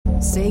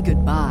Say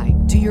goodbye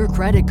to your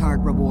credit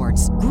card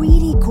rewards.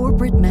 Greedy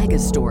corporate mega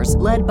stores,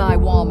 led by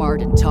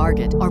Walmart and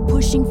Target, are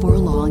pushing for a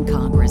law in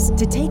Congress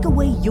to take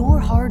away your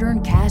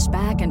hard-earned cash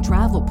back and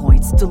travel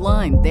points to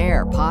line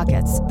their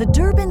pockets. The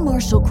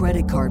Durbin-Marshall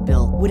credit card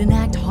bill would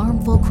enact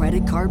harmful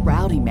credit card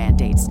routing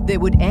mandates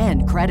that would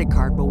end credit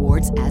card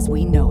rewards as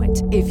we know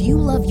it. If you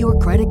love your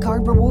credit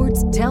card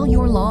rewards, tell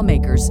your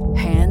lawmakers,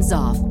 hands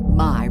off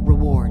my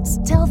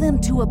rewards. Tell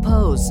them to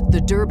oppose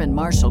the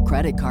Durbin-Marshall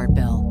credit card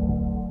bill.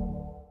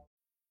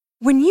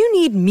 When you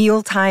need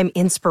mealtime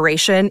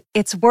inspiration,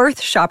 it's worth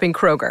shopping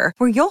Kroger,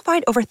 where you'll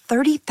find over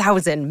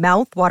 30,000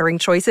 mouth-watering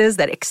choices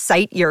that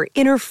excite your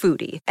inner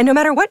foodie. And no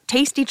matter what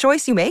tasty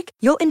choice you make,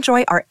 you'll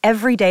enjoy our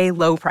everyday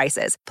low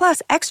prices,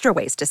 plus extra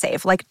ways to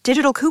save, like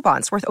digital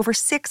coupons worth over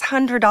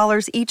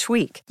 $600 each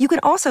week. You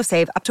can also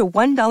save up to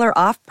 $1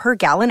 off per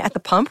gallon at the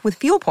pump with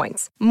fuel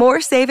points.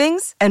 More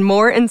savings and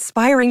more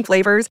inspiring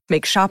flavors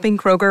make shopping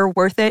Kroger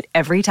worth it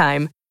every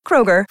time.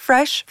 Kroger,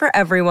 fresh for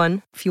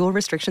everyone. Fuel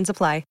restrictions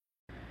apply.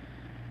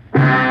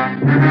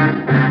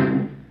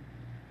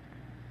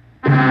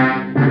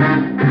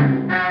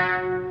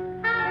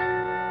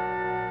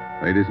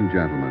 Ladies and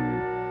gentlemen,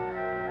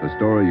 the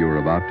story you are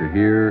about to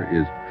hear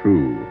is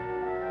true.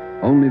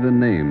 Only the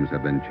names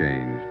have been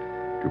changed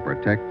to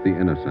protect the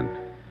innocent.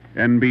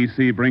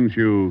 NBC brings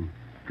you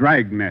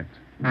Dragnet.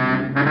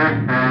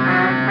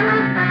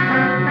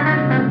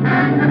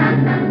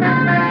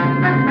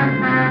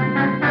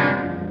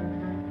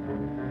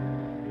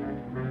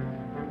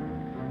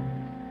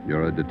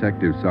 You're a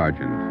detective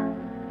sergeant.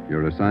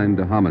 You're assigned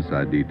to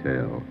homicide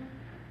detail.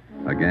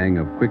 A gang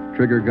of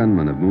quick-trigger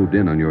gunmen have moved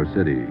in on your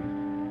city.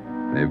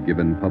 They've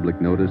given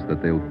public notice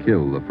that they'll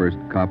kill the first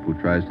cop who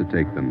tries to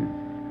take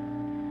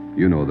them.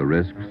 You know the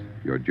risks.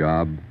 Your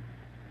job,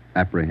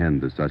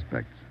 apprehend the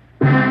suspects.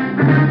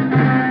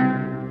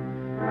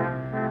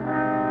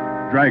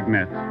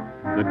 Dragnet,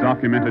 the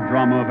documented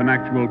drama of an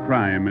actual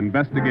crime,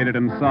 investigated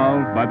and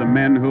solved by the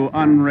men who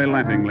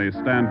unrelentingly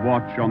stand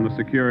watch on the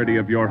security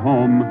of your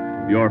home,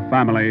 your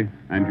family,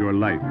 and your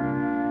life.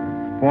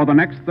 For the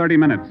next 30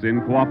 minutes,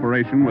 in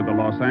cooperation with the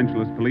Los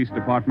Angeles Police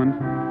Department,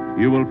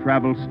 you will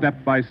travel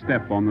step by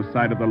step on the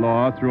side of the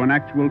law through an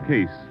actual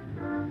case,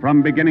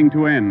 from beginning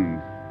to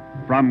end,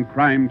 from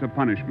crime to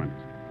punishment.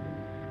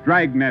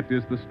 Dragnet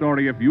is the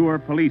story of your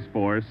police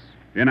force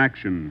in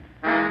action.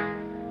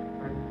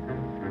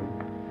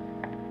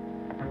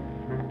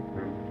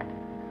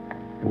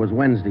 It was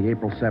Wednesday,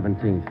 April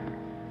 17th.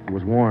 It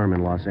was warm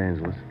in Los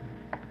Angeles.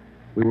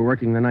 We were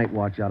working the night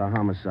watch out of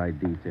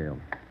homicide detail.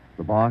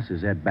 The boss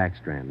is Ed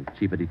Backstrand,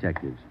 chief of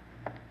detectives.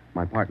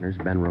 My partner's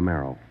Ben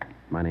Romero.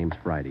 My name's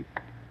Friday.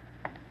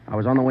 I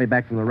was on the way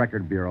back from the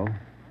record bureau.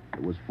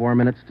 It was 4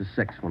 minutes to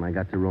 6 when I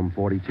got to room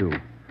 42.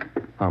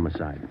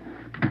 Homicide.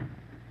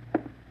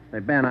 Hey,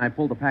 Ben, I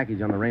pulled the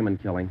package on the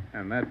Raymond killing.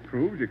 And that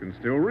proves you can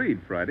still read,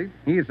 Friday.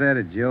 He said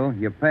it, Joe.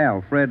 Your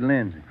pal, Fred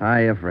Lindsay.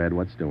 Hiya, Fred.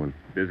 What's doing?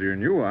 Busier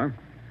than you are.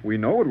 We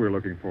know what we're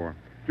looking for.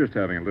 Just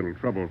having a little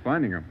trouble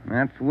finding them.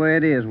 That's the way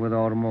it is with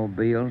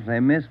automobiles. They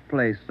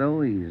misplace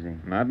so easy.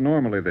 Not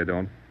normally, they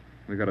don't.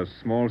 We got a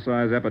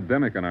small-size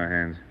epidemic on our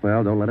hands.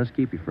 Well, don't let us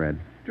keep you, Fred.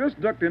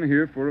 Just ducked in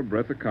here for a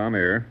breath of calm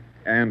air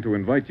and to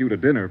invite you to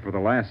dinner for the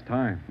last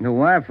time. The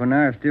wife and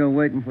I are still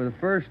waiting for the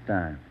first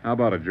time. How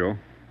about it, Joe?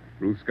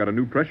 Ruth's got a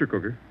new pressure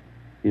cooker.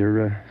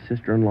 Your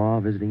sister-in-law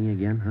visiting you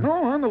again, huh?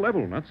 No, on the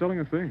level. Not selling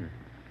a thing.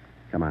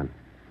 Come on.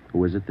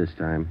 Who is it this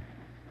time?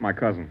 My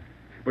cousin.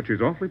 But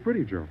she's awfully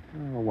pretty, Joe.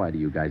 Oh, why do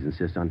you guys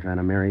insist on trying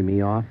to marry me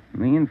off?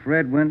 Me and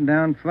Fred went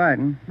down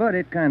fighting, but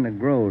it kind of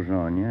grows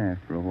on you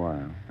after a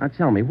while. Now,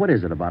 tell me, what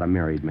is it about a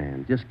married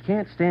man? Just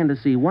can't stand to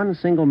see one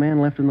single man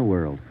left in the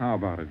world. How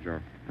about it, Joe?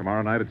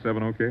 Tomorrow night at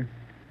 7, okay?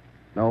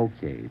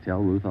 Okay,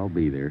 tell Ruth I'll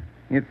be there.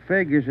 It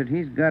figures that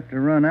he's got to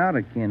run out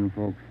of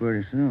kinfolks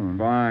pretty soon.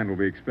 Fine, we'll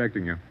be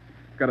expecting you.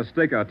 Got a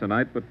stakeout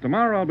tonight, but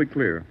tomorrow I'll be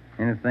clear.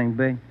 Anything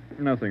big?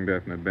 Nothing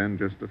definite, Ben.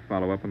 Just to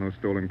follow up on those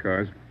stolen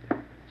cars.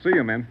 See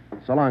you, men.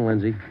 So long,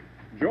 Lindsay.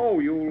 Joe,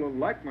 you'll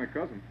like my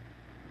cousin.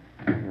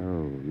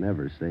 Oh,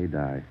 never say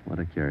die. What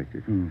a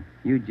character.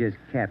 You just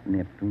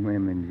catnipped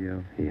women,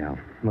 Joe. Yeah.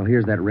 Well,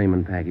 here's that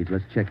Raymond package.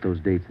 Let's check those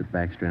dates that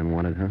Backstrand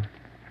wanted, huh?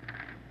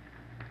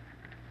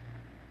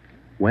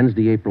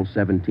 Wednesday, April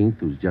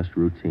 17th was just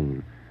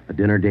routine. A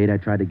dinner date I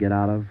tried to get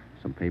out of,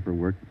 some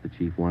paperwork that the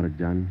chief wanted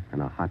done,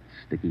 and a hot,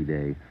 sticky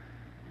day.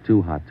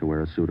 Too hot to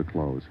wear a suit of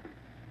clothes.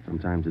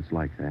 Sometimes it's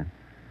like that.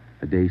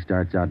 A day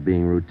starts out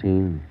being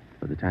routine.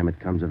 By the time it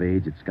comes of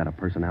age, it's got a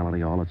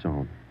personality all its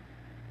own.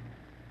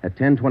 At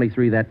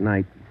 10:23 that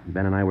night,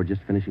 Ben and I were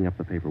just finishing up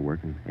the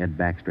paperwork, and Ed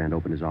Backstrand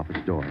opened his office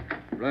door.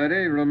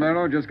 Friday,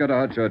 Romero, just got a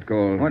hotshot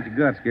call. What you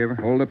got, Skipper?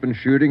 Hold up and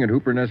shooting at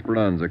Hooper and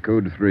Esperanza,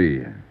 code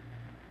 3.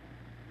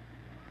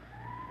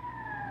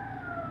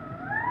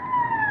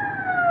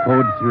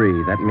 Code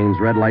 3, that means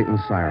red light and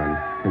siren.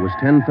 It was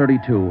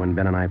 10:32 when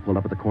Ben and I pulled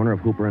up at the corner of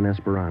Hooper and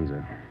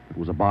Esperanza. It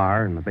was a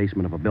bar in the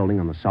basement of a building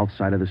on the south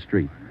side of the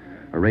street.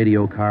 A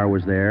radio car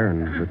was there,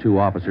 and the two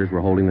officers were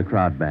holding the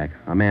crowd back.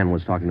 A man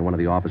was talking to one of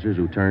the officers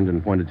who turned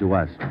and pointed to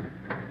us.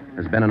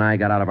 As Ben and I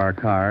got out of our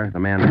car, the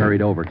man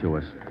hurried over to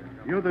us.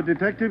 You're the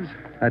detectives?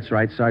 That's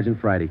right,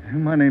 Sergeant Friday.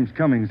 My name's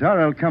Cummings,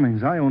 R.L.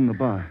 Cummings. I own the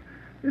bar.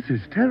 This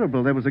is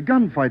terrible. There was a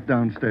gunfight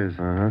downstairs.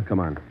 Uh-huh, come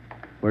on.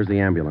 Where's the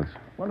ambulance?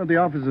 One of the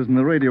officers in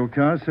the radio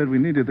car said we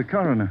needed the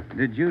coroner.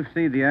 Did you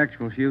see the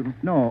actual shooting?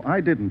 No,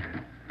 I didn't.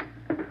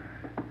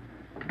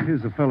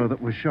 Here's the fellow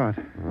that was shot.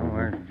 Oh,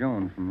 there's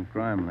Jones from the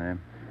crime lab.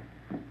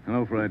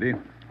 Hello, Friday.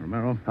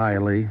 Romero. Hi,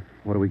 Lee.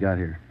 What do we got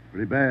here?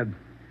 Pretty bad.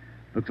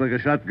 Looks like a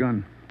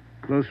shotgun.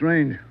 Close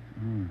range.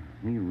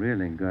 He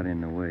really got in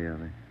the way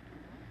of it.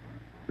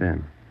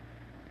 Ben.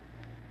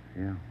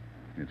 Yeah.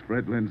 It's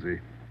Fred Lindsay.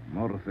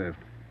 Motor theft.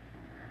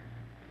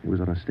 He was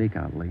on a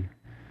stakeout, Lee.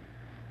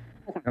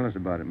 Tell us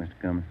about it, Mr.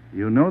 Cummings.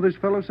 You know this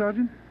fellow,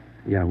 Sergeant?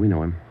 Yeah, we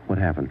know him. What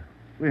happened?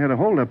 We had a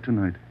holdup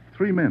tonight.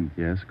 3 men.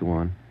 Yes, go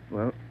on.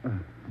 Well,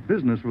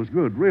 business was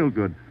good, real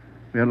good.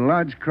 We had a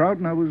large crowd,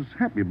 and I was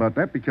happy about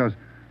that because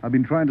I've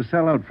been trying to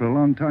sell out for a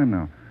long time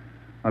now.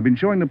 I've been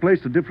showing the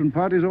place to different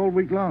parties all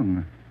week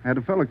long. I had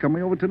a fella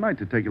coming over tonight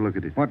to take a look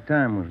at it. What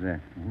time was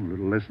that? Oh, a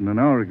little less than an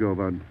hour ago,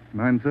 about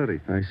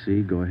 9:30. I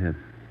see. Go ahead.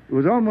 It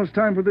was almost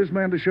time for this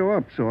man to show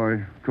up, so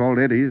I called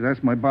Eddie,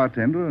 that's my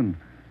bartender, and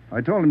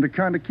I told him to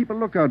kind of keep a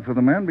lookout for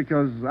the man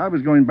because I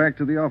was going back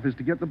to the office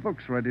to get the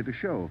books ready to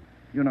show.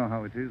 You know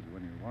how it is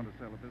when you want to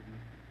sell a business.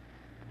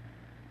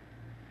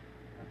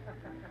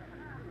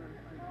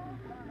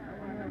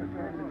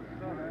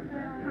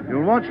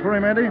 You'll watch for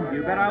him, Eddie?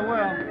 You bet I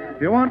will.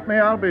 If you want me,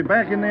 I'll be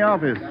back in the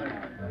office.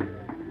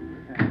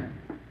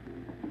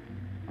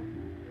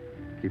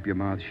 Keep your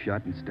mouth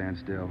shut and stand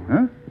still.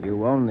 Huh?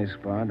 You own this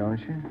bar, don't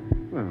you?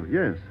 Well,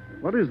 yes.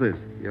 What is this?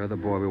 You're the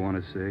boy we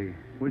want to see.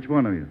 Which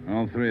one of you?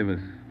 All 3 of us.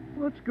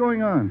 What's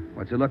going on?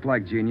 What's it look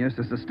like, genius?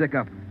 Just a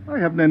stick-up. I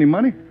haven't any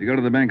money. You go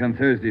to the bank on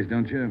Thursdays,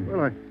 don't you?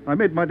 Well, I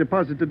made my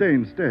deposit today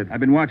instead.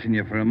 I've been watching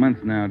you for a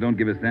month now. Don't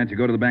give us that. You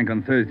go to the bank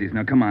on Thursdays.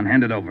 Now, come on,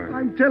 hand it over.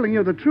 I'm telling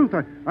you the truth.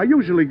 I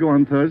usually go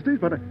on Thursdays,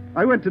 but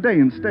I went today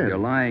instead. You're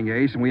lying,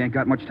 Ace, and we ain't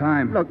got much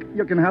time. Look,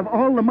 you can have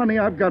all the money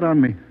I've got on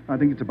me. I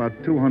think it's about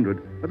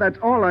 200. But that's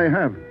all I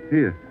have.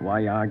 Here.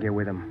 Why argue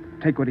with him?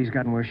 Take what he's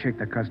got and we'll shake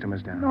the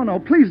customers down. No,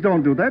 please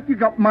don't do that. You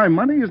got my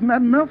money. Isn't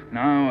that enough?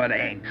 No, it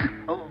ain't.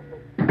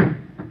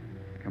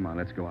 Come on,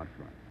 let's go out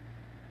front.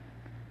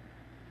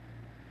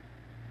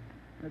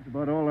 That's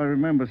about all I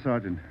remember,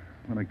 Sergeant.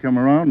 When I come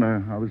around,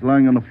 I was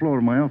lying on the floor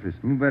of my office.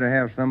 You better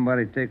have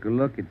somebody take a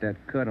look at that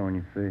cut on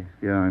your face.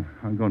 Yeah,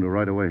 I'm going to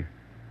right away.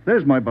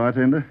 There's my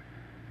bartender.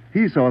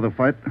 He saw the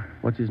fight.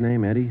 What's his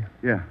name, Eddie?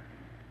 Yeah.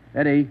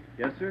 Eddie.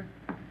 Yes, sir?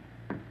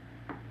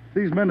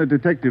 These men are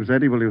detectives,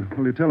 Eddie. Will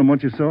you tell them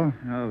what you saw?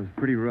 Oh, it was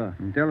pretty rough.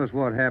 And tell us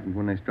what happened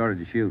when they started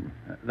the shooting.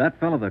 That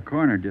fellow the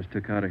coroner just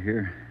took out of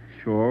here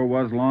sure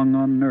was long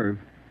on nerve.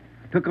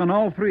 Took on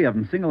all 3 of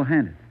them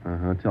single-handed.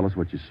 Uh-huh. Tell us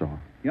what you saw.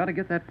 You ought to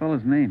get that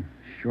fellow's name.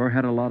 Sure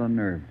had a lot of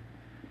nerve.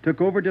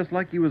 Took over just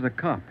like he was a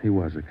cop. He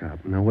was a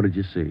cop. Now, what did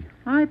you see?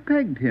 I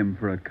pegged him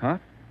for a cop.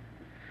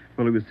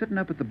 Well, he was sitting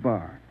up at the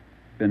bar.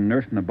 Been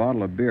nursing a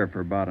bottle of beer for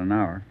about an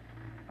hour.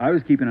 I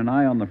was keeping an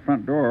eye on the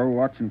front door,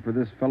 watching for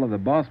this fellow the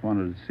boss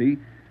wanted to see,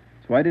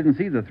 so I didn't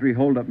see the 3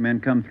 hold-up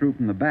men come through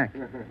from the back,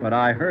 but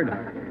I heard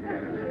them.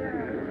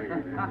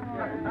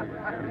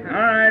 All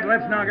right,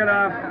 let's knock it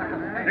off.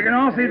 You can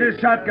all see this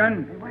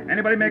shotgun.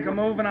 Anybody make a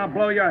move, and I'll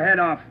blow your head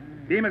off.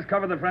 Demas,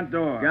 cover the front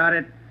door. Got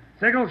it.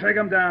 Sickle, shake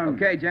him down.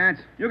 Okay,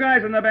 gents. You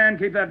guys in the band,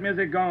 keep that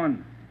music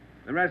going.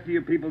 The rest of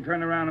you people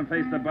turn around and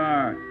face the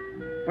bar.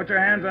 Put your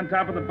hands on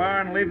top of the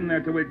bar and leave them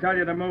there till we tell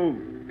you to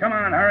move. Come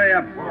on, hurry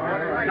up.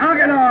 Knock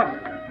it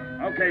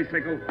off. Okay,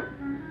 Sickle.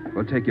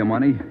 We'll take your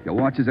money, your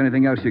watches,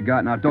 anything else you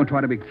got. Now, don't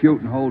try to be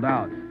cute and hold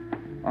out.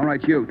 All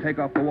right, you, take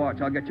off the watch.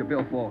 I'll get your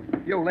billfold.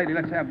 You, lady,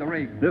 let's have the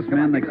ring. This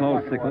man they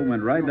called Sickle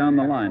went right down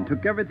the line,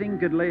 took everything he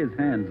could lay his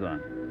hands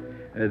on.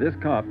 This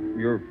cop,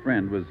 your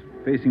friend, was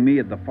facing me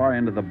at the far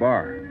end of the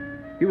bar.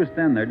 He was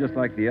standing there just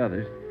like the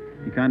others.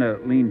 He kind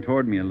of leaned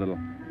toward me a little.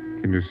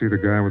 Can you see the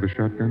guy with the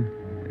shotgun?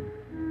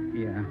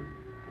 Yeah,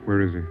 Where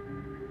is he?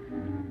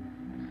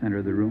 center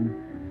of the room.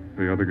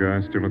 The other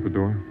guy still at the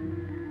door?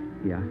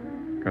 Yeah,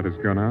 Got his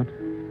gun out?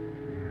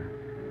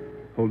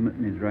 holding it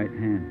in his right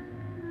hand.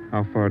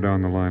 How far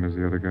down the line is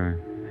the other guy?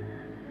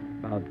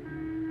 About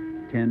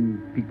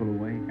 10 people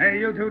away. Hey,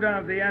 you two down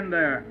at the end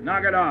there.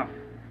 Knock it off.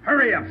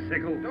 Hurry up,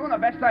 Sickle. Doing the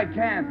best I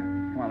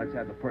can. Come on, let's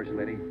have the purse,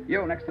 lady.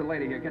 You, next to the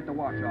lady here, get the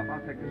watch off.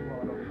 I'll take this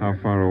wallet over. How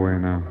far away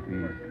now?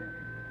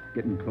 He's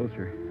getting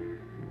closer.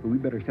 But we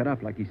better set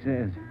up like he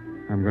says.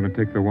 I'm going to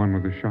take the one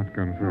with the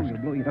shotgun first. He'll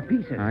blow you to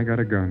pieces. I got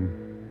a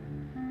gun.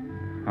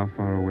 How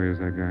far away is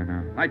that guy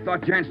now? I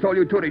thought Jans told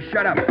you to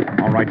shut up.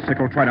 All right,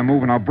 Sickle, try to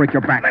move and I'll break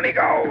your back. Let me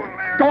go.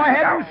 Go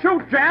ahead and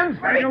shoot, Jans.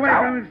 Stay away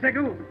from him,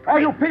 Sickle. All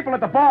you people at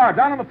the bar,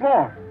 down on the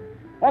floor.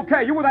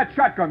 Okay, you with that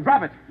shotgun,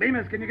 drop it.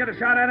 Demas, can you get a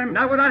shot at him?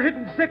 Not without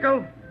hitting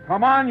Sickle.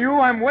 Come on, you,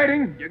 I'm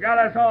waiting. You got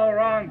us all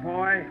wrong,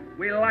 boy.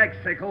 We like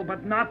Sickle,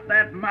 but not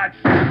that much.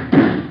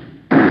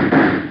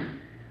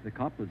 The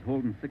cop was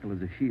holding Sickle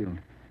as a shield.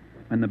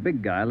 When the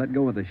big guy let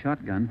go of the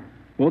shotgun,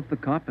 both the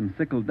cop and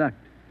Sickle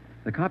ducked.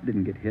 The cop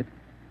didn't get hit.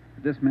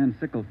 But this man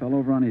Sickle fell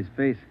over on his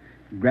face,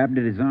 grabbed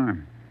at his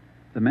arm.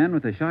 The man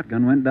with the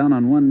shotgun went down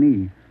on one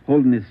knee,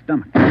 holding his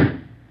stomach.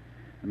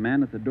 The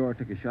man at the door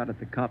took a shot at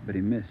the cop, but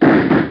he missed.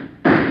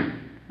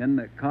 Then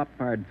the cop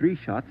fired 3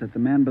 shots at the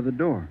man by the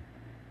door.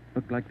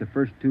 Looked like the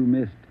first 2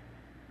 missed,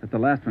 but the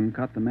last one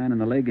caught the man in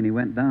the leg and he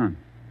went down.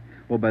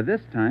 Well, by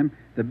this time,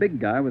 the big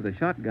guy with the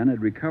shotgun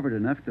had recovered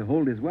enough to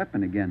hold his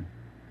weapon again.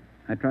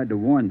 I tried to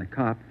warn the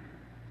cop.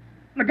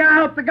 Look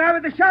out! The guy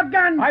with the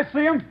shotgun! I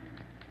see him.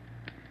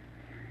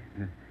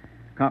 The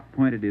cop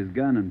pointed his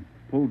gun and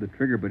pulled the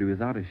trigger, but he was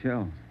out of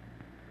shells.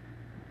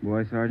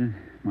 Boy, Sergeant,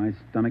 my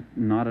stomach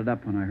knotted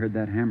up when I heard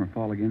that hammer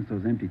fall against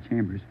those empty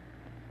chambers.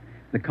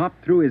 The cop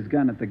threw his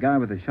gun at the guy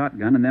with the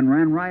shotgun and then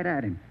ran right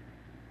at him.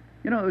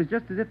 You know, it was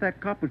just as if that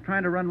cop was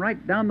trying to run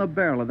right down the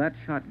barrel of that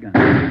shotgun.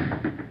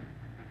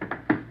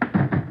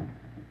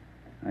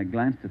 I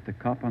glanced at the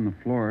cop on the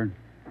floor,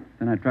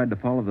 then I tried to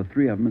follow the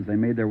 3 of them as they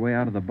made their way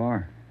out of the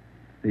bar.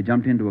 They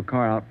jumped into a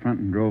car out front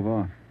and drove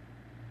off.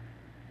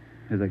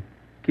 As a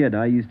kid,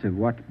 I used to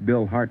watch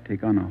Bill Hart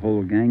take on a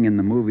whole gang in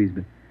the movies,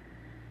 but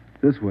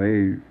this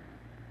way,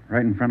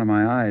 right in front of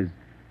my eyes,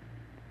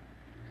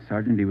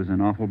 Sergeant, he was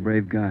an awful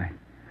brave guy.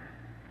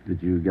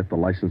 Did you get the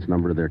license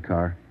number of their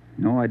car?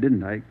 No, I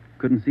didn't. I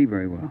couldn't see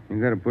very well. You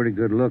got a pretty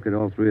good look at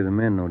all 3 of the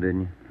men, though,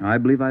 didn't you? I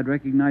believe I'd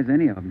recognize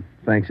any of them.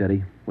 Thanks,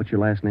 Eddie. What's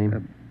your last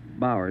name?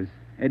 Bowers.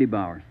 Eddie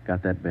Bowers.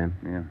 Got that, Ben?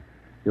 Yeah.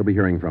 You'll be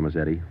hearing from us,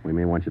 Eddie. We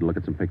may want you to look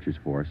at some pictures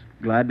for us.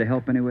 Glad to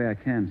help any way I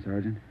can,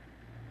 Sergeant.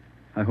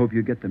 I hope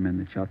you get the men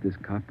that shot this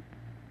cop.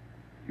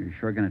 You're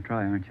sure going to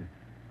try, aren't you?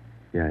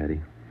 Yeah,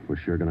 Eddie. We're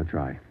sure going to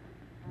try.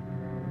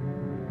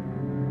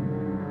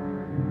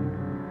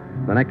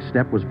 The next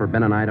step was for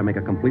Ben and I to make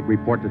a complete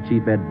report to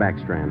Chief Ed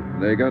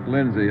Backstrand. They got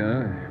Lindsay,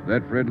 huh?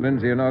 That Fred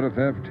Lindsay an auto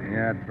theft?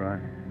 Yeah, that's right.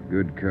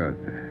 Good cut.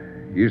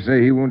 You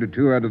say he wounded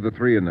 2 out of the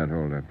 3 in that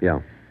holdup?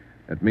 Yeah.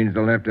 That means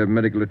they'll have to have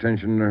medical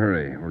attention in a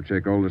hurry. We'll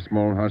check all the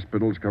small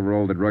hospitals, cover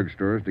all the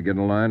drugstores to get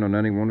a line on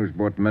anyone who's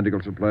bought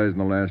medical supplies in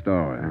the last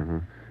hour. Uh-huh.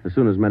 As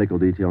soon as medical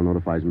detail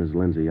notifies Miss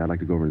Lindsay, I'd like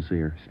to go over and see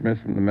her. Smith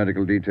from the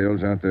medical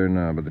detail's out there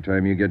now. By the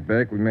time you get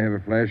back, we may have a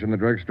flash in the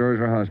drugstores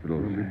or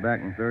hospitals. We'll be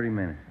back in 30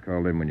 minutes.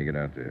 Call them when you get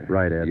out there.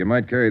 Right, Ed. You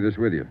might carry this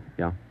with you.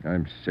 Yeah?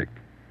 I'm sick.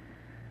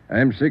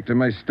 I'm sick to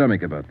my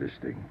stomach about this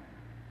thing.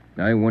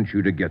 I want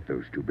you to get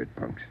those 2-bit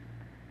punks.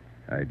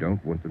 I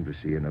don't want them to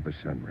see another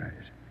sunrise.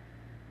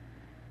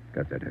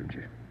 Got that, haven't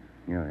you?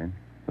 Yeah, Ed.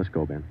 Let's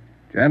go, Ben.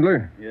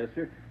 Chandler? Yes,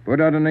 sir. Put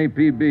out an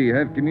APB.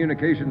 Have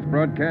communications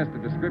broadcast the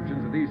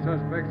descriptions of these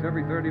suspects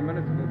every 30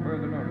 minutes until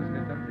further notice.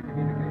 Get that to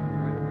communications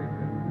right away,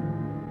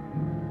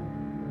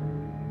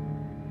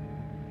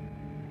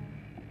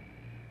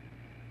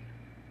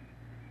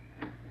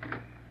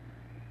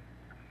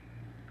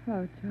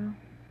 Hello, Joe.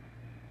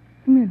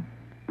 Come in.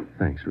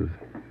 Thanks, Ruth.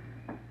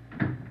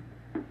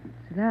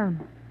 Sit down.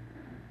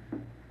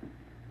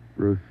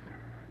 Ruth,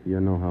 you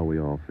know how we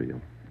all feel.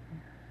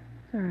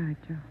 It's all right,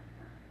 Joe.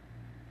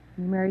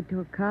 You're married to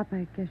a cop,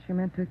 I guess you're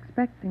meant to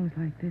expect things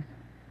like this.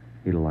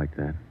 He'd like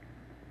that.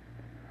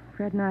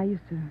 Fred and I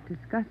used to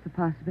discuss the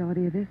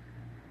possibility of this.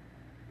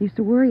 Used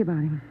to worry about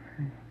him.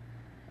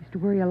 I used to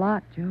worry a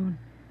lot, Joe.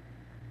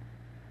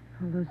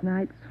 All those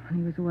nights when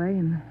he was away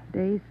and the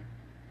days,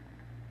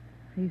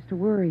 I used to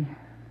worry.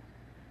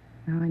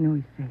 Now I know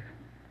he's safe.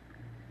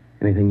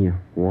 Anything you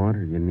want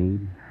or you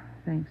need?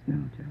 Thanks, no,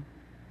 Joe.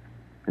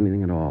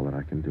 Anything at all that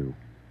I can do?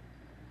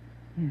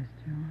 Yes,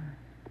 Joe.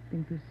 I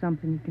think there's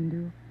something you can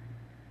do.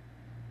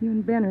 You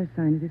and Ben are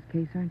assigned to this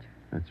case, aren't you?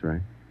 That's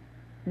right.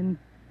 Then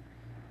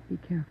be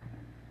careful.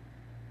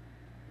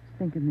 Just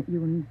thinking that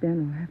you and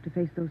Ben will have to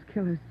face those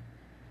killers.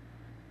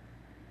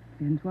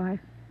 Ben's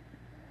wife.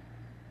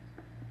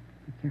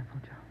 Be careful,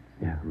 Joe.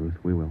 Yeah, Ruth,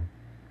 we will.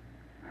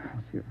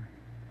 Sure.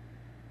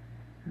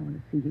 I want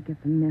to see you get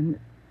the men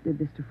that did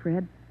this to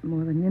Fred.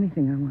 More than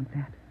anything, I want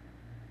that.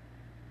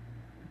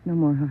 No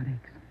more heartaches.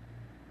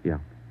 Yeah.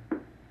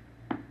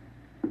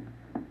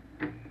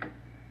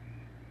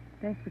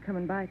 Thanks for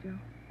coming by, Joe.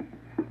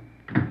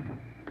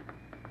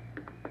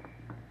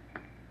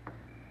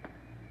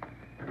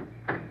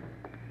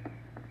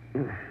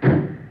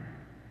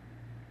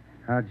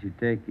 How'd you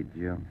take it,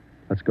 Joe?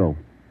 Let's go.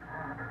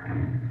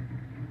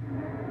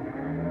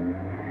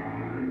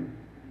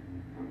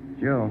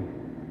 Joe,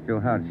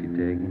 how'd she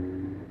take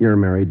it? You're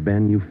married,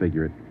 Ben. You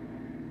figure it.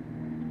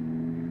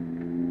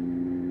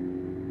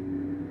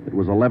 It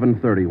was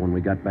 11:30 when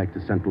we got back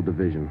to Central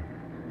Division.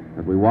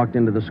 As we walked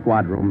into the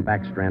squad room,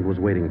 Backstrand was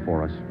waiting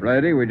for us.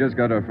 Friday, we just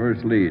got our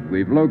first lead.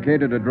 We've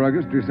located a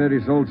druggist who said he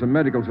sold some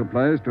medical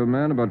supplies to a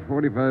man about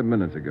 45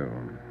 minutes ago.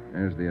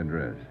 There's the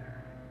address.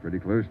 Pretty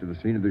close to the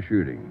scene of the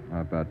shooting.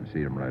 Hop out and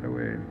see him right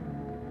away.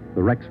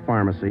 The Rex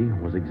Pharmacy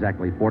was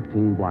exactly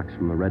 14 blocks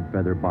from the Red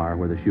Feather Bar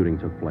where the shooting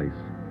took place.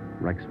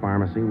 Rex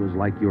Pharmacy was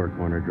like your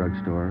corner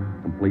drugstore,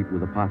 complete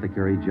with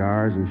apothecary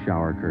jars and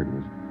shower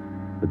curtains.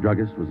 The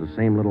druggist was the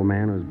same little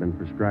man who has been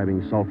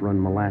prescribing sulfur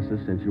and molasses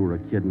since you were a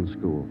kid in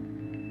school.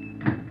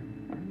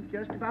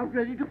 just about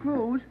ready to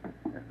close.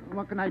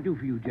 What can I do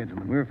for you,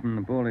 gentlemen? We're from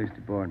the police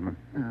department.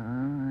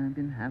 I've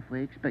been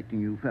halfway expecting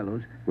you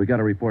fellows. We got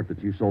a report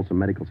that you sold some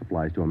medical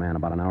supplies to a man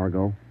about an hour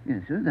ago.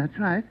 Yes, sir, that's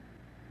right.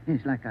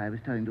 It's like I was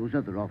telling those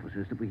other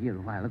officers that were here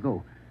a while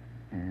ago.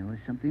 There was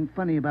something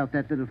funny about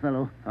that little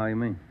fellow. How you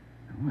mean?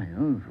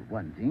 Well, for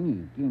one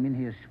thing, he came in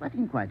here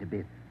sweating quite a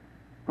bit.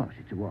 Of course,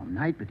 it's a warm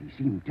night, but he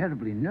seemed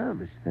terribly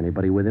nervous.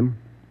 Anybody with him?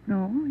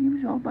 No, he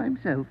was all by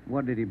himself.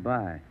 What did he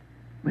buy?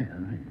 Well,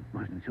 it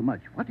wasn't so much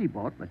what he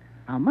bought, but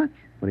how much.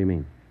 What do you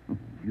mean?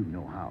 You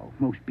know how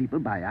most people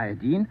buy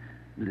iodine,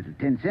 a little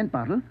 10-cent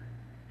bottle.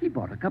 He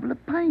bought a couple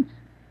of pints.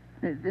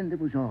 Then there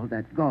was all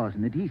that gauze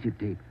and adhesive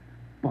tape.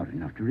 Bought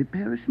enough to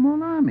repair a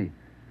small army.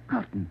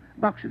 Cotton,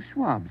 box of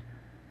swabs.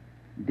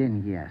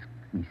 Then he asked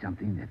me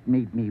something that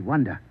made me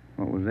wonder.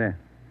 What was that?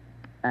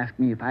 Asked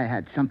me if I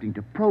had something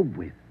to probe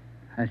with.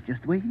 That's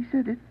just the way he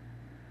said it.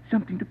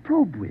 Something to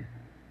probe with.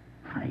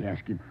 I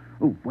asked him,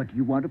 what do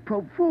you want to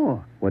probe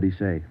for? What'd he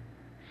say?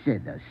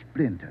 Said a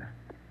splinter.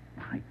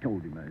 I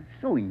told him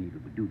a sewing needle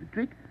would do the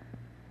trick.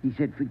 He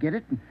said, forget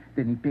it, and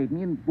then he paid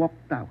me and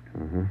walked out.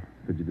 Uh-huh.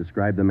 Could you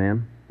describe the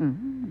man? He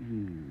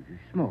was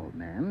a small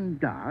man,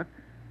 dark.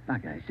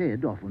 Like I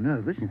said, awful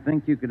nervous. You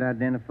think you could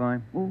identify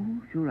him? Oh,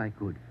 sure I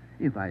could,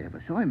 if I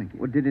ever saw him again.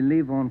 Well, did he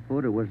leave on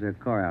foot, or was there a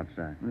car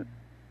outside?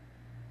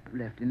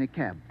 Left in a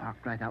cab,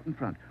 parked right out in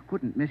front.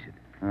 Couldn't miss it.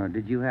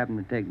 Did you happen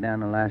to take down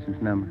the license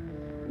number?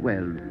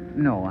 Well,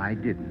 no, I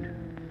didn't.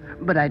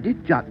 But I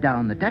did jot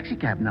down the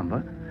taxicab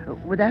number.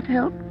 Would that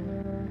help?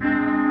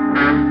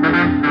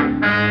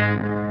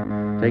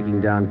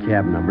 Taking down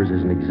cab numbers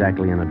isn't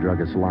exactly in a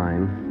druggist's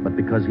line, but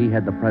because he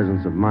had the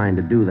presence of mind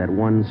to do that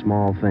one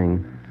small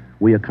thing,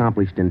 we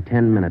accomplished in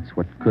 10 minutes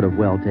what could have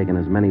well taken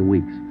as many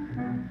weeks.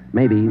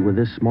 Maybe with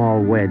this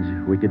small wedge,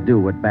 we could do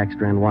what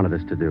Backstrand wanted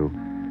us to do.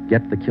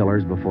 Get the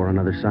killers before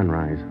another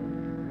sunrise.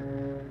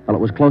 Well, it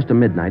was close to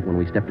midnight when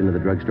we stepped into the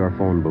drugstore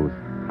phone booth.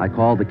 I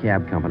called the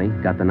cab company,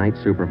 got the night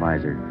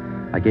supervisor.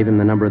 I gave him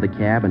the number of the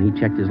cab, and he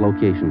checked his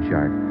location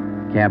chart.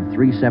 Cab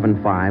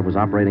 375 was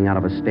operating out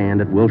of a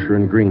stand at Wilshire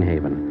and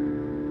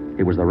Greenhaven.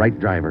 He was the right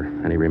driver,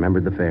 and he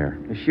remembered the fare.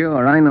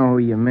 Sure, I know who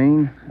you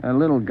mean. A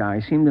little guy.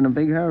 Seemed in a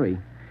big hurry.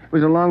 It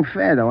was a long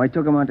fare, though. I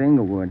took him out to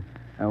Inglewood.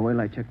 Wait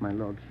till I check my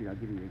log sheet. I'll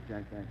give you the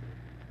exact address.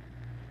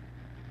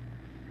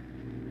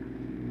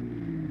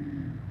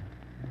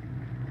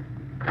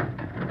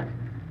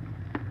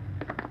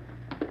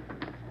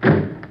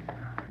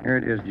 Here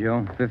it is, Joe.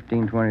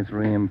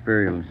 1523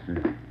 Imperial.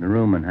 It's the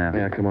room and half.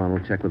 Yeah, come on.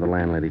 We'll check with the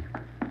landlady.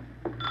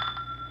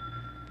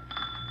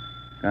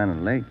 Kind of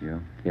late,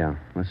 Joe. Yeah,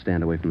 let's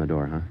stand away from the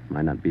door, huh?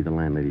 Might not be the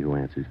landlady who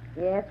answers.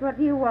 Yes, what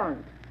do you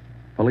want?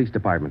 Police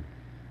department.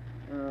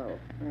 Oh,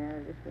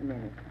 just a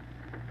minute.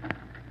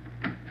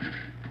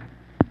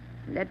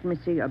 Let me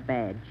see your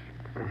badge.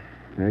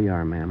 There you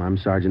are, ma'am. I'm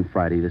Sergeant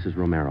Friday. This is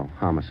Romero.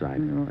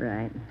 Homicide. All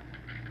right.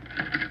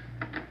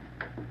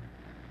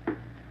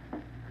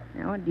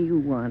 Now, what do you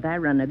want? I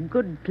run a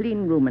good,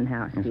 clean rooming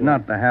house It's here.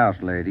 not the house,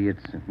 lady.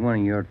 It's one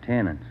of your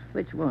tenants.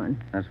 Which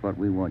one? That's what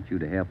we want you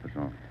to help us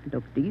on.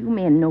 Look, do you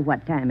men know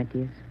what time it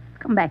is?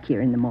 Come back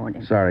here in the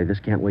morning. Sorry, this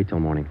can't wait till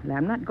morning. Well,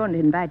 I'm not going to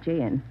invite you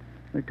in.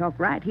 We'll talk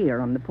right here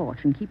on the porch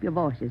and keep your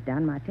voices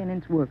down. My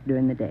tenants work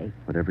during the day.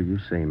 Whatever you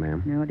say,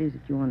 ma'am. Now, what is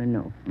it you want to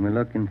know? We're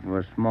looking for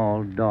a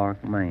small,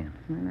 dark man.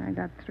 Well, I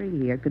got 3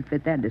 here. Could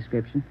fit that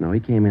description. No, he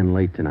came in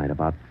late tonight,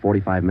 about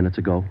 45 minutes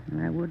ago.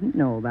 I wouldn't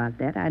know about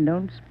that. I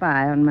don't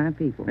spy on my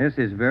people. This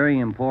is very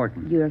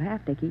important. You'll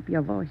have to keep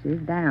your voices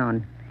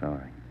down.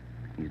 Sorry.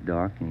 He's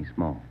dark and he's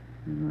small.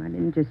 Oh, I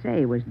didn't just say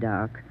he was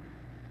dark.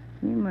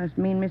 You must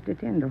mean Mr.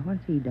 Tyndall.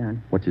 What's he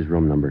done? What's his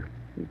room number?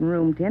 He's in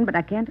room 10, but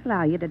I can't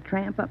allow you to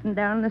tramp up and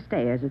down the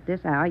stairs at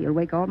this hour. You'll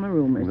wake all my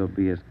roomers. We'll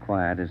be as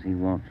quiet as he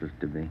wants us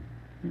to be.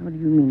 Now, what do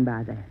you mean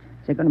by that?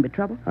 Is there going to be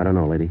trouble? I don't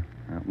know, lady.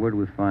 Where do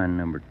we find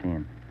number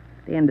 10?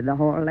 At the end of the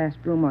hall, last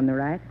room on the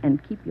right,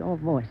 and keep your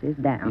voices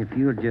down. If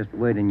you'll just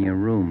wait in your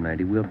room,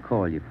 lady, we'll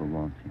call you if we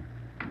want you.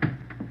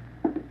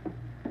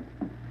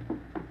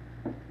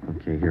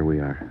 Okay, here we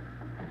are.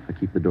 If I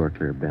keep the door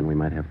clear, Ben, we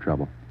might have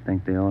trouble.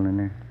 Think they all in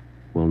there?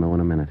 We'll know in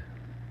a minute.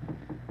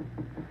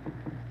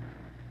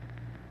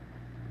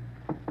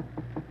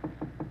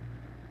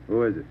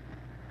 Who is it?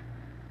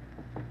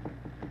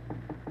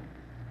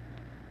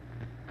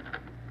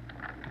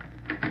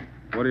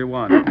 What do you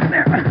want?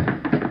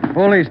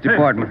 Police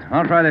department.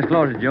 I'll try this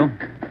closet, Joe.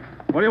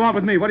 What do you want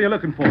with me? What are you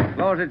looking for?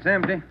 Closet's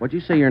empty. What'd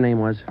you say your name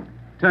was?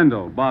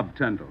 Tyndall, Bob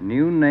Tyndall.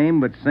 New name,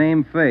 but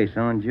same face,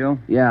 huh, Joe?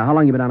 Yeah, how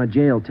long you been out of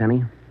jail,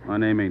 Tenny? My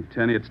name ain't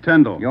Tenney, it's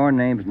Tyndall. Your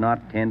name's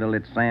not Tyndall,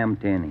 it's Sam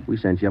Tenney. We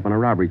sent you up on a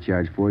robbery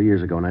charge 4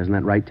 years ago. Now, isn't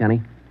that right,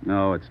 Tenny?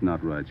 No, it's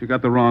not right. You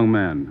got the wrong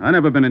man. I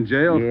never been in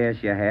jail. Yes,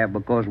 you have,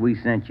 because we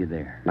sent you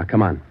there. Now,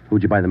 come on.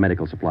 Who'd you buy the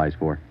medical supplies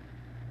for?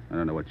 I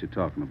don't know what you're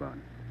talking about.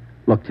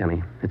 Look,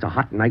 Tenny, it's a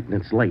hot night and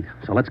it's late,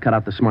 so let's cut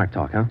out the smart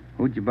talk, huh?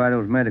 Who'd you buy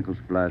those medical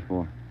supplies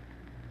for?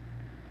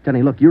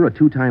 Tenny, look, you're a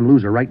two-time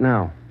loser right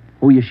now.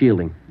 Who are you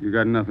shielding? You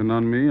got nothing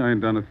on me? I ain't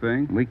done a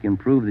thing. We can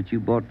prove that you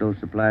bought those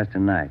supplies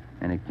tonight,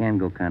 and it can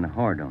go kind of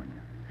hard on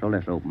you. So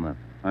let's open up.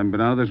 I've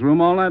been out of this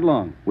room all night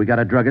long. We got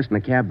a druggist and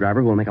a cab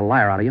driver who will make a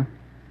liar out of you.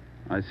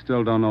 I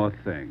still don't know a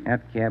thing.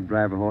 That cab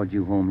driver hauled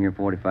you home here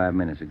 45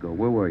 minutes ago.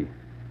 Where were you?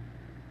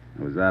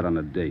 I was out on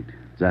a date.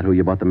 Is that who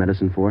you bought the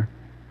medicine for?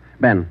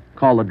 Ben,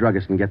 call the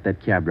druggist and get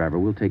that cab driver.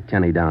 We'll take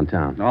Tenny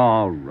downtown.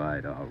 All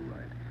right. All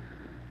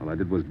I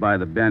did was buy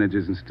the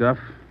bandages and stuff.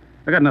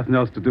 I got nothing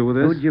else to do with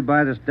this. Who'd you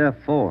buy the stuff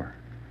for?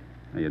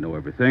 Now, you know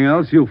everything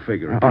else. You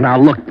figure it. Oh, now,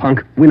 look,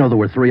 punk. We know there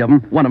were 3 of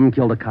them. One of them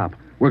killed a cop.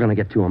 We're going to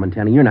get to him, and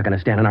Tenny, you're not going to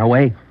stand in our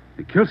way.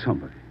 They killed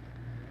somebody.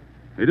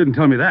 They didn't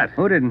tell me that.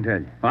 Who didn't tell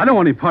you? I don't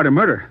want any part of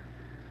murder.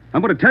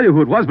 I'm going to tell you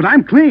who it was, but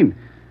I'm clean.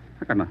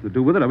 I got nothing to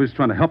do with it. I was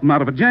trying to help him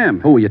out of a jam.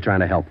 Who were you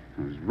trying to help?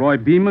 It was Roy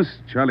Bemis,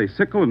 Charlie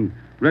Sickle, and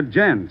Red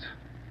Jans.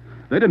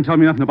 They didn't tell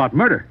me nothing about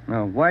murder.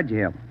 Well, why'd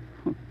you help?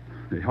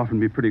 They offered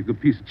me a pretty good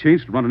piece of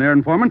change to run an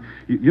errand for them.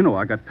 You know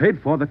I got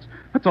paid for. That's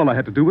all I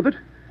had to do with it.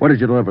 Where did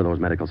you deliver those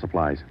medical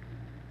supplies?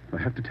 I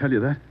have to tell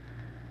you that.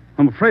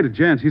 I'm afraid of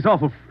Jans. He's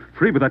awful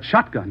free with that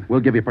shotgun. We'll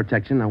give you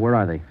protection. Now, where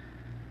are they?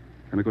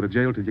 Can I go to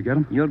jail till you get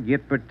them? You'll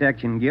get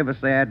protection. Give us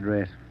the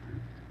address.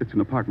 It's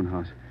an apartment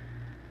house.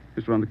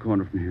 Just around the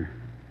corner from here.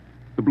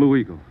 The Blue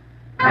Eagle.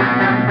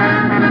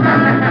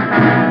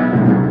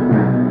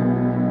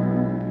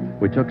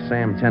 We took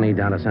Sam Tenney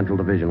down to Central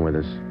Division with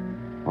us.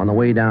 On the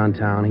way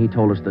downtown, he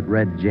told us that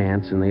Red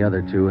Jantz and the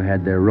other 2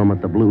 had their room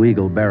at the Blue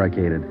Eagle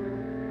barricaded.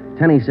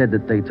 Tenney said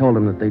that they told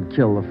him that they'd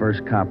kill the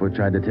first cop who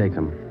tried to take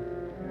them.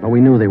 Well, we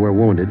knew they were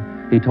wounded.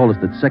 He told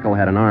us that Sickle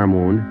had an arm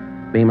wound,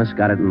 Bemis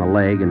got it in the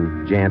leg,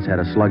 and Jantz had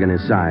a slug in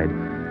his side.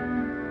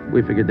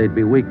 We figured they'd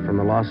be weak from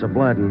the loss of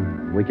blood,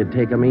 and we could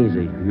take them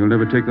easy. You'll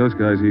never take those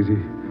guys easy.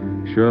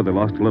 Sure, they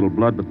lost a little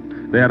blood, but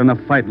they had enough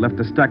fight left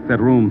to stack that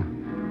room.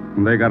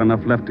 And they got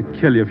enough left to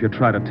kill you if you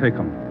try to take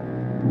them.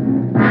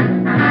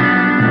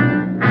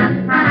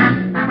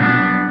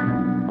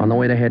 On the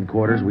way to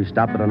headquarters, we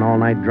stopped at an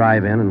all-night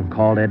drive-in and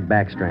called Ed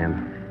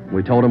Backstrand.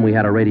 We told him we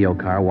had a radio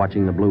car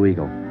watching the Blue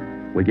Eagle.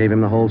 We gave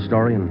him the whole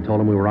story and told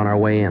him we were on our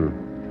way in.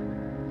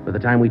 By the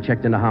time we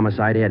checked into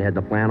homicide, Ed had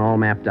the plan all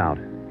mapped out.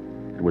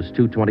 It was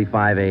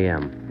 2:25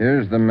 a.m.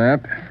 Here's the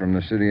map from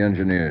the city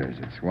engineers.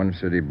 It's one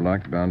city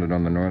block bounded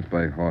on the north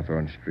by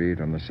Hawthorne Street,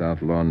 on the south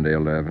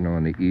Lawndale Avenue,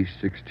 on the east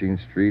 16th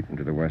Street, and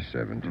to the west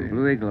 17th. The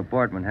Blue Eagle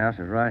apartment house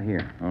is right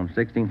here, on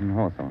 16th and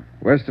Hawthorne.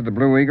 West of the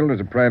Blue Eagle is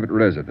a private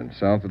residence.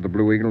 South of the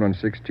Blue Eagle on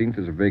 16th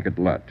is a vacant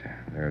lot.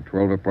 There are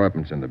 12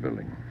 apartments in the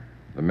building.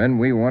 The men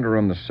we want are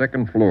on the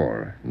second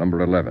floor,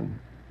 number 11.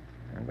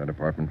 And that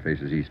apartment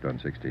faces east on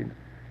 16th.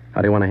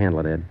 How do you want to handle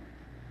it, Ed?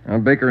 Now,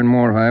 Baker and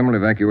Moorheim will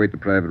evacuate the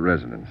private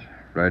residence.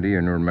 Friday,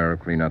 and Nuremberg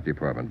clean out the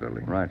apartment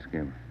building. Right,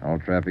 Skip. All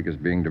traffic is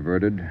being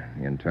diverted.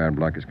 The entire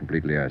block is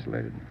completely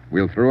isolated.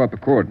 We'll throw up a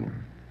cordon.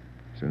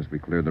 As soon as we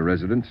clear the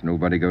residence,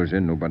 nobody goes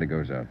in, nobody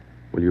goes out.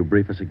 Will you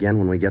brief us again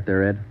when we get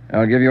there, Ed?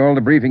 I'll give you all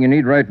the briefing you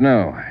need right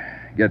now.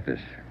 Get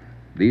this.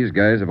 These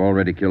guys have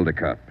already killed a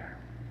cop.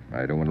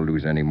 I don't want to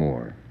lose any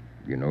more.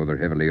 You know they're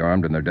heavily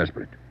armed and they're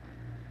desperate.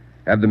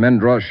 Have the men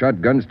draw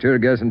shotguns, tear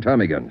gas, and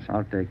Tommy guns.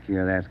 I'll take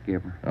care of that,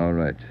 Skipper. All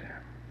right.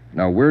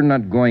 Now, we're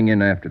not going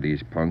in after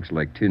these punks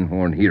like tin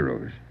horn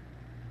heroes.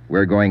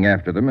 We're going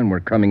after them, and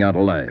we're coming out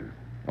alive.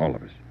 All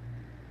of us.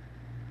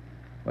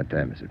 What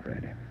time is it,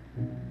 Friday?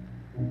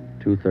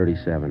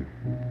 2:37.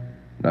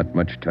 Not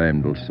much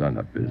time till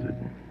sunup, is it?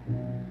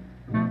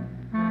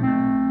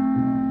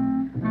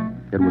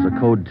 It was a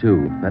code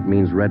 2. That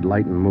means red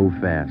light and move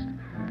fast.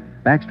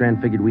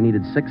 Backstrand figured we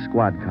needed 6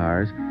 squad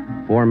cars,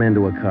 4 men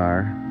to a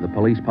car, the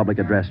police public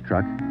address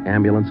truck,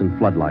 ambulance, and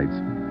floodlights.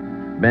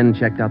 Ben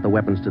checked out the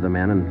weapons to the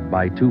men, and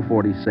by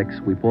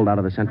 2:46, we pulled out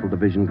of the Central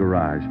Division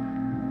garage.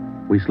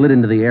 We slid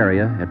into the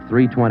area at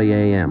 3:20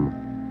 a.m.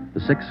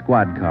 The 6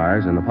 squad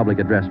cars and the public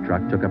address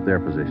truck took up their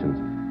positions.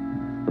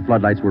 The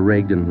floodlights were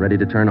rigged and ready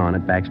to turn on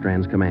at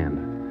Backstrand's command.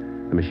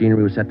 The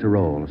machinery was set to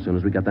roll as soon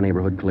as we got the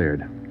neighborhood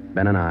cleared.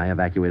 Ben and I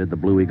evacuated the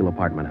Blue Eagle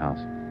apartment house.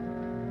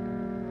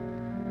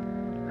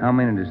 How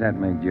many does that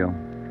make, Joe?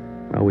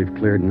 Well, we've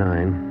cleared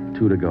 9.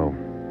 2 to go.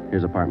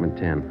 Here's apartment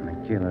 10.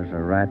 The killers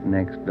are right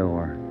next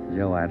door.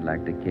 Joe, I'd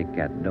like to kick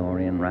that door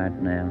in right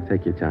now.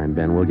 Take your time,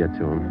 Ben. We'll get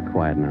to him.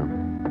 Quiet now.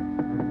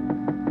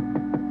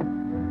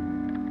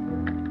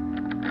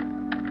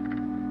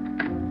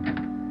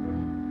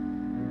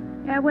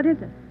 Yeah, what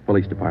is it?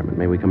 Police department.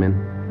 May we come in?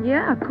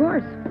 Yeah, of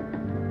course.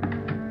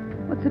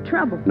 What's the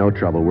trouble? No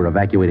trouble. We're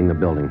evacuating the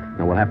building.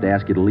 Now, we'll have to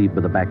ask you to leave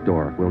by the back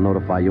door. We'll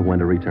notify you when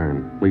to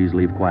return. Please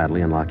leave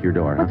quietly and lock your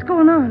door. What's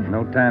going on?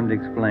 No time to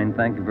explain.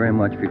 Thank you very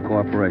much for your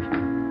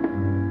cooperation.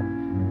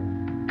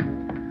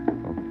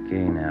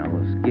 Okay, now,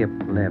 we'll skip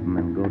 11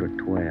 and go to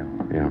 12.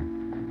 Yeah.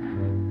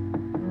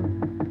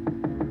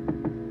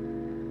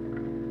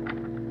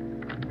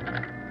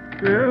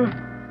 Yeah?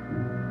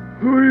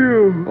 Who are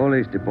you?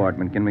 Police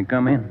department. Can we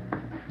come in?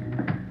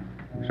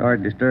 Sorry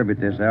to disturb you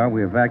at this hour.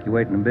 We're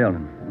evacuating the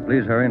building.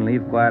 Please hurry and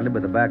leave quietly by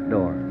the back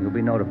door. You'll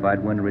be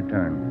notified when to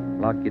return.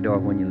 Lock your door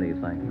when you leave,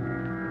 thank you.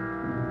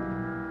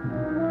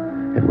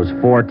 It was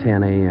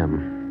 4:10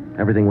 a.m.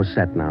 Everything was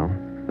set now.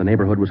 The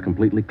neighborhood was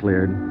completely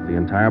cleared. The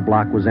entire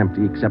block was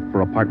empty except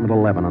for apartment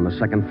 11 on the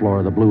second floor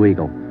of the Blue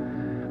Eagle.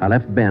 I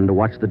left Ben to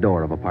watch the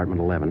door of apartment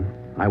 11.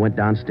 I went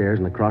downstairs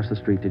and across the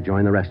street to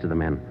join the rest of the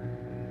men.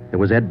 It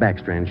was Ed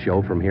Backstrand's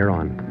show from here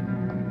on.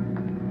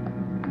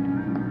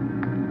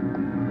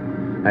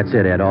 That's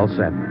it, Ed. All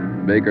set.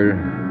 Baker,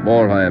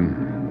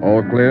 Morheim,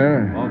 all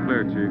clear? All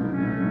clear, Chief.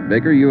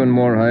 Baker, you and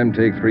Morheim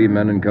take 3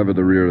 men and cover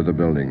the rear of the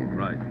building.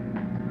 Right.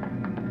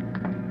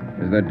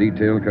 Is that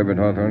detail covered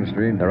Hawthorne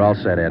Street? They're all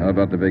set, Ed. How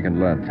about the vacant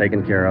lot?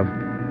 Taken care of.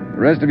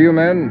 The rest of you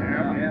men?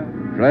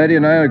 Yeah. Friday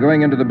and I are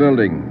going into the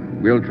building.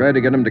 We'll try to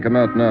get him to come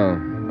out now.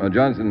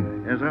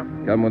 Johnson. Yes, sir?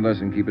 Come with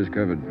us and keep us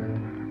covered.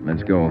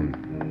 Let's go.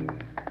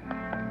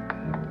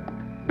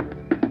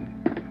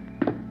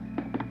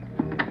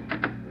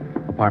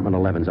 Apartment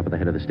 11's up at the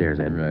head of the stairs,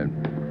 Ed. Right.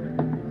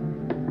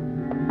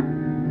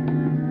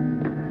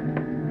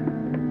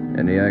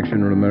 Any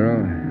action,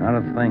 Romero? Not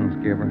a thing,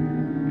 Skipper.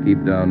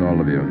 Keep down, all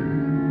of you.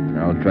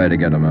 I'll try to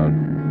get him out.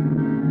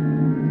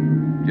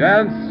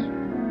 Jance,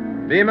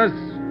 Bemis,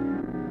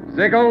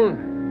 Sickle,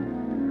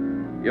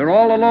 you're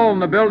all alone.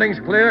 The building's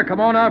clear. Come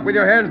on out with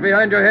your hands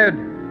behind your head.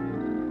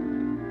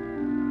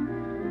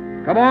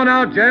 Come on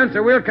out, Jance,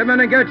 or we'll come in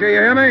and get you.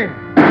 You hear me?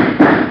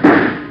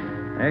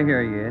 I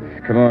hear you,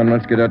 Ed. Come on,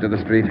 let's get out to the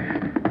street.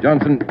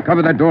 Johnson,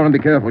 cover that door and be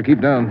careful.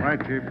 Keep down. Right,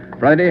 Chief.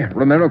 Friday,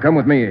 Romero, come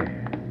with me.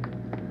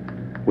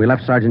 We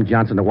left Sergeant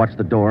Johnson to watch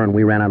the door, and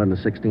we ran out into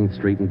 16th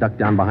Street and ducked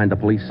down behind the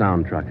police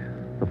sound truck.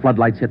 The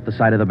floodlights hit the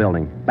side of the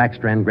building.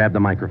 Backstrand grabbed the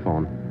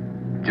microphone.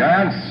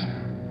 Jance,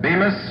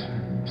 Bemis,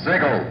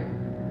 Sickle,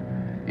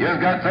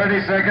 you've got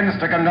 30 seconds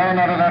to come down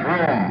out of that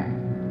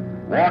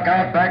room. Walk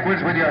out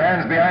backwards with your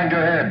hands behind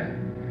your head.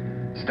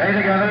 Stay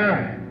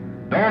together.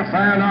 Don't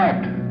fan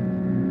out.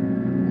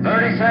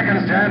 30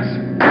 seconds, Jance.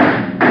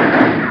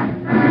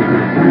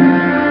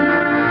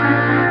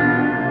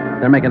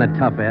 They're making it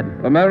tough, Ed.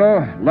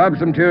 Romero, lob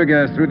some tear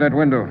gas through that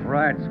window.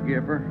 Right,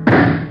 Skipper.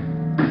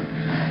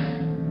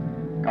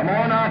 Come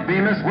on out,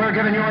 Bemis. We're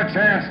giving you a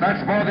chance.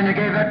 That's more than you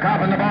gave that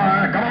cop in the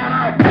bar. Come on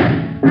out.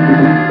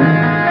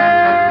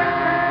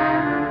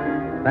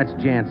 That's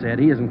Jance, Ed.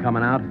 He isn't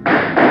coming out.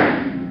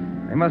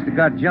 They must have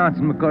got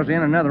Johnson because they're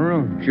in another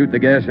room. Shoot the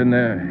gas in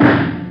there.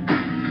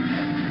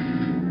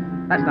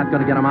 That's not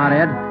going to get him out,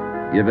 Ed.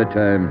 Give it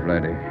time,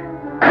 Friday.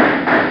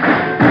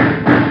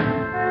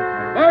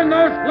 Burn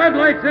those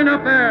floodlights in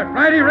up there.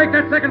 Friday, rake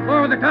that second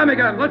floor with the Tommy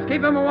gun. Let's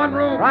keep them in one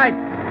room. Right.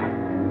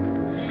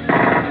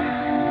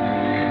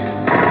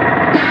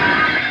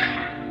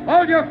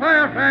 Hold your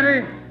fire,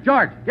 Friday.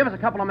 George, give us a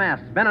couple of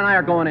masks. Ben and I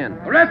are going in.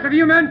 The rest of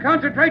you men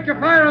concentrate your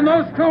fire on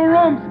those 2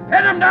 rooms.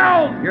 Pin them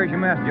down. Here's your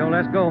mess, Joe.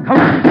 Let's go. Come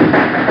on.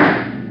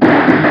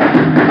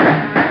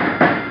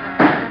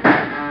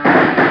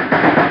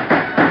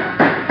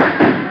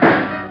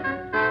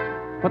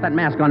 Put that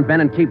mask on,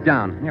 Ben, and keep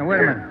down. Yeah,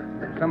 wait a minute.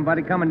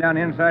 Somebody coming down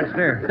the inside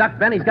stairs. Duck,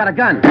 Ben. He's got a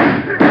gun.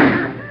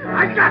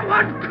 I got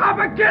one,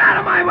 copper. Get out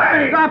of my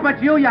way. Stop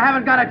it, you. You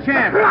haven't got a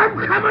chance.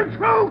 I'm coming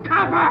through,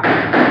 copper.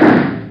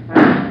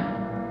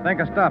 Think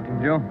I stopped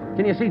him, Joe.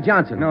 Can you see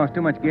Johnson? No, it's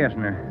too much gas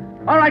in there.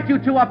 All right, you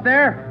two up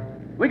there.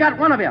 We got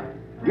one of you.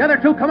 The other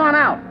 2, come on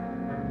out.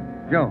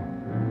 Joe,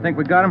 think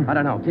we got him? I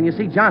don't know. Can you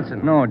see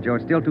Johnson? No, Joe.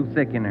 It's still too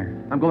thick in there.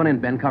 I'm going in,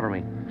 Ben. Cover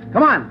me.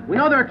 Come on. We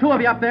know there are 2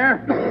 of you up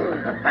there.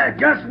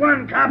 Just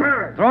one,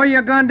 copper. Throw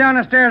your gun down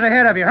the stairs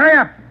ahead of you. Hurry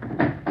up.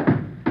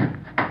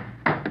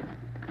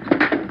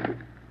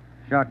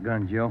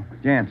 Shotgun, Joe.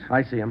 Jance.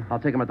 I see him. I'll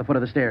take him at the foot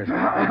of the stairs. All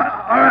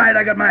right,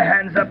 I got my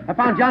hands up. I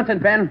found Johnson,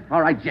 Ben.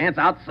 All right, Jance,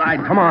 outside.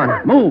 Come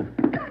on. Move.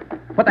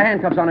 Put the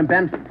handcuffs on him,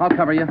 Ben. I'll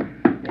cover you.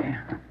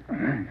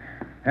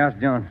 How's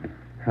Johnson?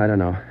 I don't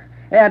know.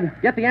 Ed,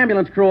 get the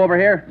ambulance crew over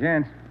here.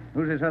 Jance,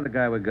 who's this other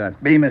guy we got?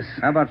 Bemis.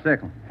 How about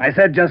Sickle? I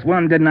said just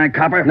one, didn't I,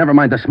 copper? Never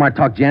mind the smart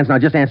talk, Jance. Now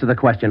just answer the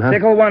question, huh?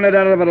 Sickle wanted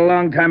out of it a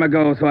long time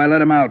ago, so I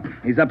let him out.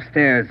 He's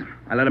upstairs.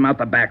 I let him out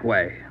the back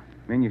way.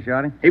 Mean you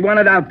shot him? He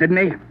wanted out, didn't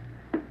he?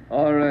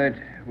 All right.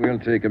 We'll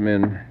take him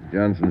in.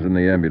 Johnson's in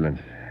the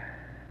ambulance.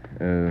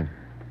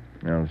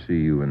 I'll see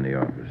you in the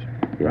office.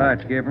 Yeah. Right,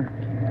 Skipper.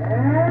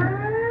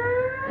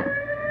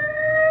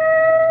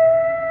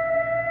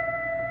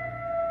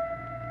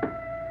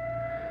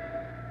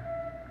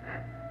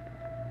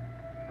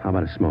 How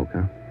about a smoke,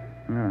 huh?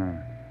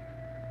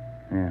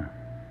 Yeah.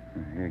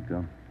 Here you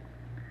go.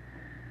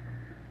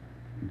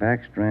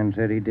 Backstrand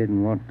said he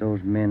didn't want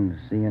those men to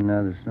see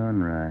another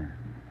sunrise.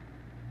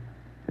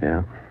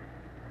 Yeah.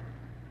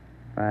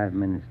 5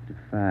 minutes to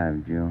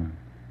 5, Joe.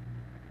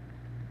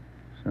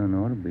 Sun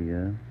ought to be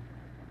up.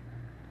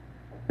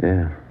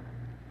 Yeah.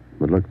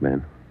 But look,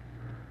 Ben.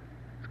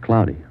 It's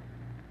cloudy.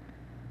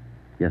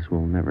 Guess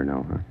we'll never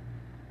know, huh?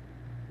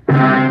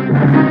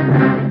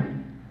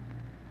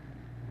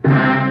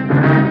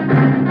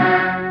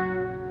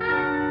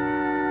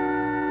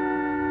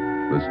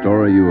 The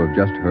story you have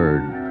just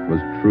heard was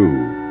true.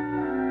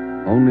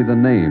 Only the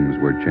names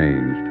were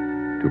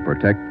changed to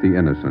protect the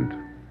innocent.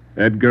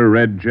 Edgar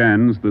Red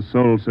Jans, the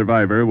sole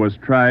survivor, was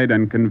tried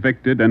and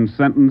convicted and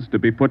sentenced to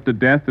be put to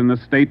death in the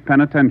state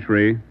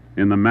penitentiary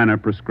in the manner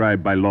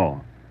prescribed by law.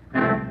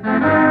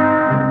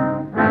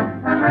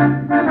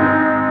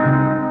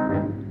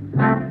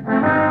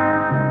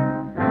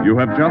 You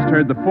have just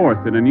heard the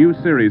fourth in a new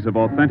series of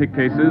authentic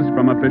cases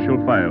from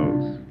official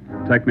files.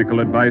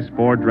 Technical advice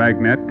for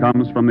Dragnet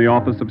comes from the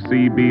office of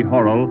C.B.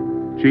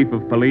 Horrell, Chief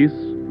of Police,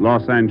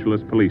 Los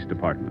Angeles Police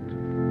Department.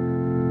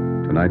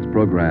 Tonight's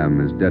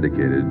program is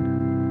dedicated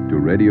to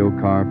Radio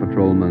Car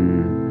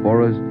Patrolman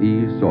Forrest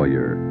E.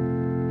 Sawyer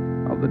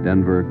of the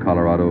Denver,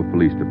 Colorado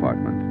Police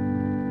Department,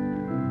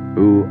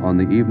 who, on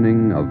the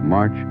evening of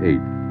March 8,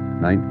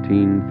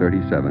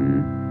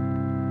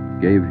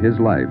 1937, gave his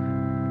life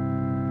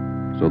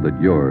so that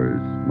yours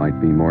might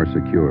be more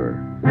secure.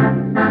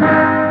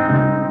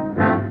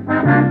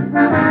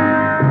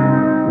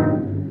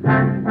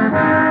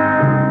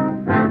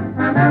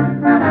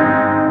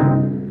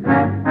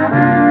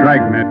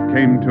 Dragnet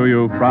came to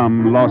you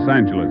from Los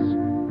Angeles.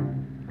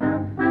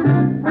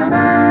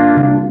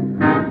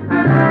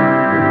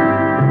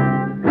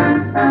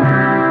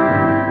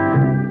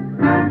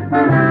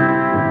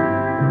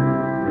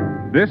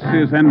 This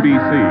is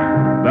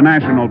NBC, the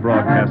national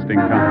broadcasting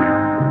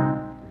company.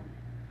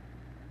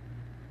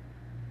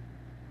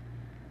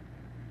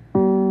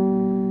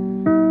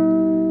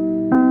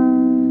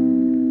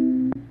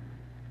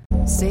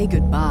 Say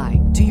goodbye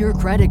to your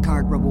credit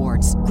card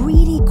rewards.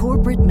 Greedy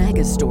corporate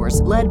mega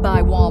stores, led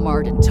by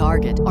Walmart and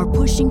Target, are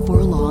pushing for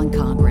a law in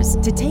Congress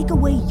to take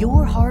away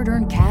your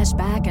hard-earned cash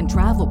back and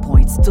travel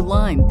points to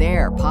line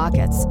their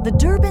pockets. The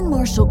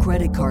Durbin-Marshall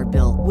credit card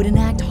bill would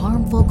enact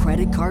harmful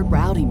credit card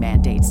routing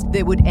mandates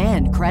that would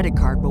end credit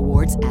card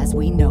rewards as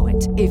we know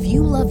it. If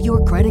you love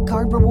your credit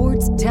card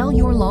rewards, tell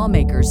your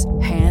lawmakers,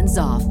 hands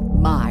off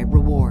my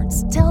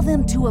rewards. Tell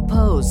them to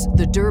oppose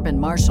the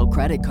Durbin-Marshall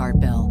credit card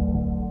bill.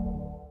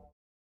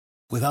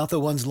 Without the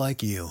ones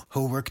like you,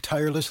 who work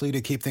tirelessly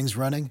to keep things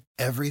running,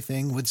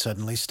 everything would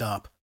suddenly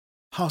stop.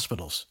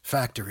 Hospitals,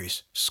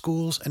 factories,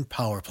 schools, and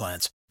power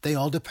plants, they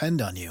all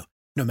depend on you.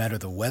 No matter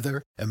the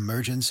weather,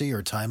 emergency,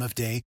 or time of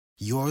day,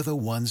 you're the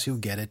ones who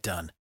get it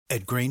done.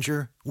 At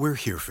Grainger, we're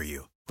here for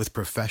you with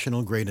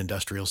professional-grade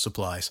industrial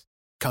supplies.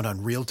 Count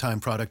on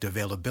real-time product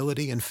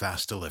availability and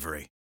fast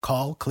delivery.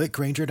 Call, click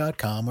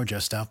Grainger.com, or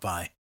just stop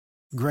by.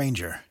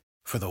 Grainger,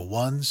 for the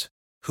ones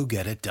who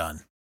get it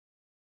done.